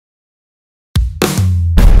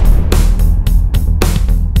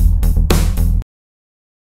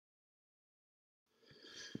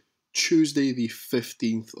Tuesday the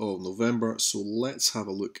 15th of November, so let's have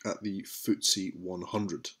a look at the Ftse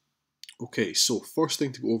 100. Okay, so first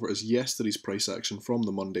thing to go over is yesterday's price action from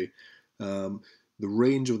the Monday. The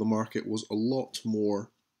range of the market was a lot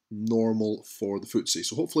more normal for the Ftse,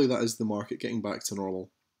 so hopefully that is the market getting back to normal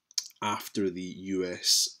after the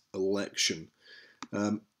US election.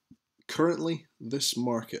 Currently, this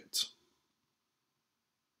market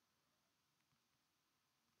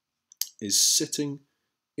is sitting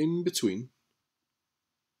in between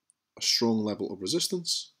a strong level of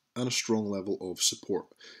resistance and a strong level of support.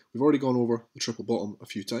 We've already gone over the triple bottom a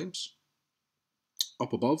few times.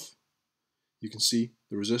 Up above, you can see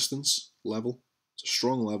the resistance level. It's a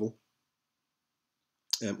strong level.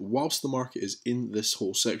 Whilst the market is in this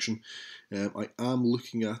whole section, I am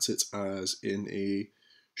looking at it as in a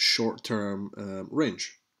short-term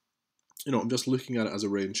range. I'm just looking at it as a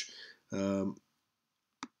range.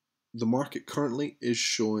 The market currently is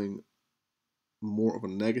showing more of a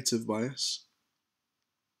negative bias,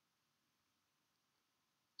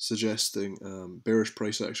 suggesting bearish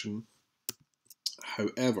price action.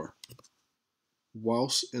 However,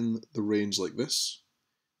 whilst in the range like this,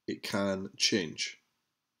 it can change.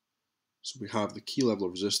 So we have the key level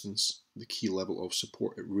of resistance, the key level of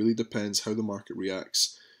support. It really depends how the market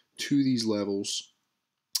reacts to these levels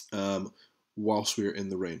whilst we're in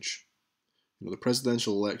the range. The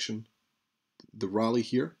presidential election, the rally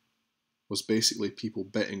here was basically people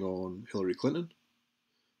betting on Hillary Clinton.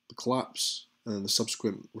 The collapse and the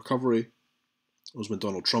subsequent recovery was when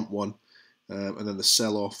Donald Trump won, and then the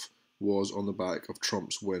sell-off was on the back of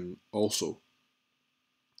Trump's win also.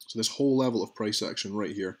 So this whole level of price action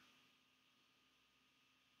right here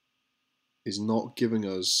is not giving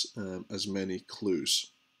us as many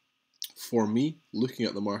clues. For me, looking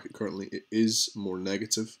at the market currently, it is more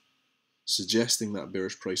negative, suggesting that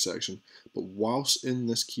bearish price action. But whilst in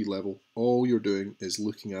this key level, all you're doing is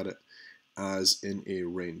looking at it as in a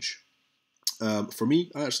range. For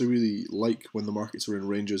me, I actually really like when the markets are in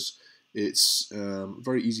ranges. It's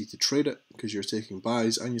very easy to trade it because you're taking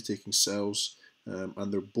buys and you're taking sells,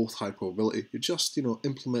 and they're both high probability. You're just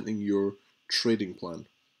implementing your trading plan.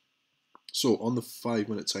 So on the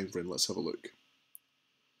 5-minute time frame, let's have a look.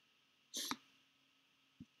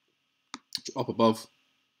 So up above,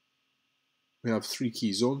 we have 3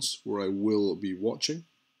 key zones where I will be watching.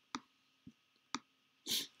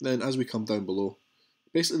 Then as we come down below,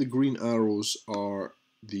 basically the green arrows are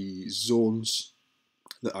the zones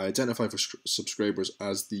that I identify for subscribers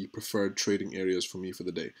as the preferred trading areas for me for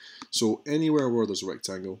the day. So anywhere where there's a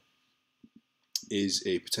rectangle is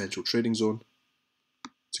a potential trading zone.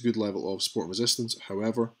 It's a good level of support and resistance.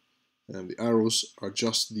 However, the arrows are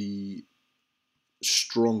just the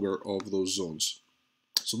stronger of those zones.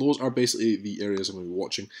 So those are basically the areas I'm going to be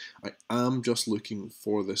watching. I am just looking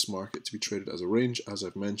for this market to be traded as a range, as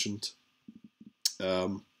I've mentioned,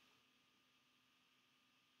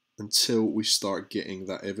 until we start getting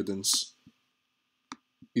that evidence,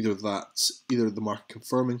 either the market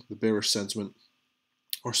confirming the bearish sentiment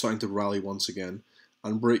or starting to rally once again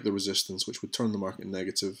and break the resistance, which would turn the market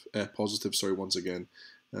positive once again,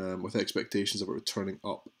 with expectations of it returning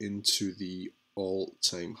up into the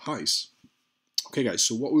all-time highs. Okay guys,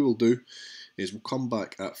 so what we will do is we'll come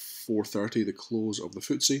back at 4:30, the close of the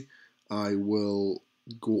Ftse. I will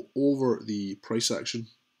go over the price action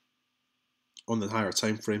on the higher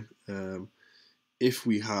time frame. If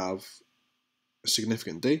we have a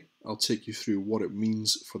significant day, I'll take you through what it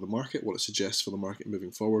means for the market, what it suggests for the market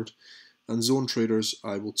moving forward. And zone traders,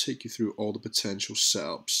 I will take you through all the potential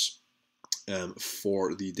setups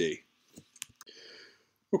for the day.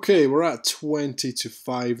 Okay, we're at 20 to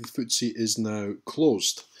 5. The Ftse is now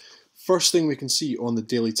closed. First thing we can see on the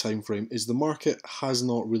daily time frame is the market has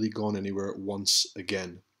not really gone anywhere once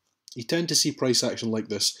again. You tend to see price action like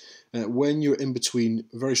this when you're in between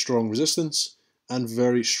very strong resistance and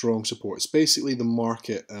very strong support. It's basically the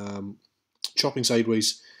market chopping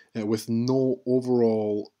sideways with no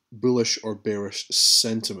overall bullish or bearish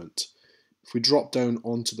sentiment. If we drop down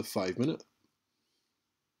onto the 5-minute,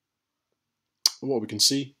 what we can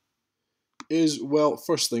see is, well,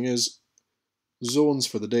 first thing is, zones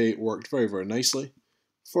for the day worked very, very nicely.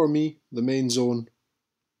 For me, the main zone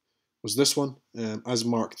was this one, as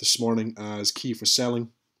marked this morning as key for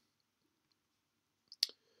selling.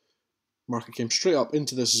 Market came straight up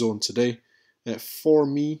into this zone today. For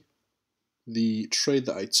me, the trade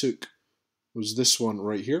that I took was this one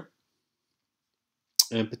right here.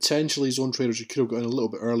 And potentially zone traders, you could have got in a little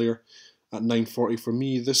bit earlier at 9:40. For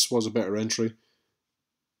me, this was a better entry.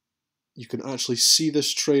 You can actually see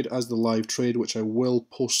this trade as the live trade, which I will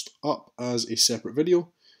post up as a separate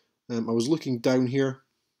video. I was looking down here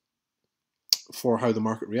for how the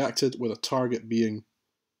market reacted, with a target being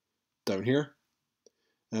down here.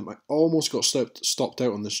 I almost got stopped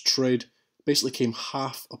out on this trade. Basically came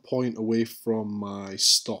half a point away from my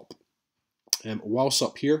stop. Whilst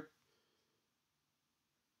up here,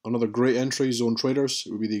 another great entry, zone traders,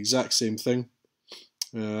 it would be the exact same thing.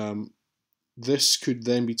 This could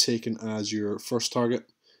then be taken as your first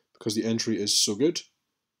target because the entry is so good,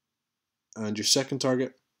 and your second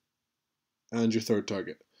target, and your third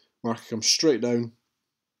target. Market comes straight down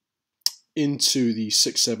into the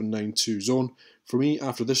 6792 zone. For me,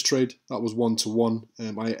 after this trade, that was 1-to-1.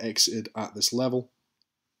 I exited at this level.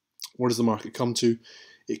 Where does the market come to?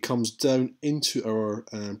 It comes down into our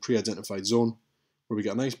pre-identified zone, where we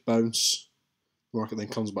get a nice bounce. The market then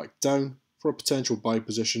comes back down for a potential buy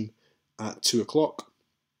position at 2 o'clock.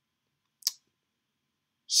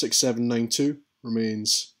 6792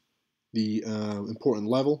 remains the important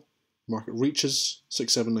level. Market reaches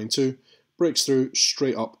 6792, breaks through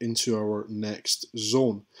straight up into our next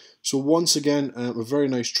zone. So once again, a very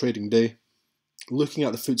nice trading day. Looking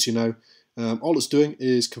at the Ftse now, all it's doing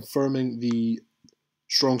is confirming the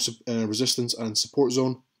strong resistance and support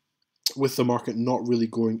zone, with the market not really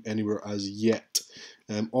going anywhere as yet.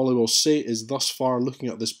 All I will say is, thus far, looking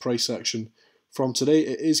at this price action from today,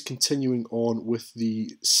 it is continuing on with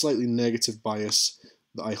the slightly negative bias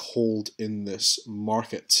that I hold in this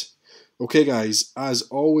market. Okay guys, as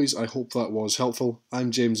always, I hope that was helpful.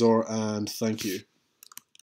 I'm James Orr, and thank you.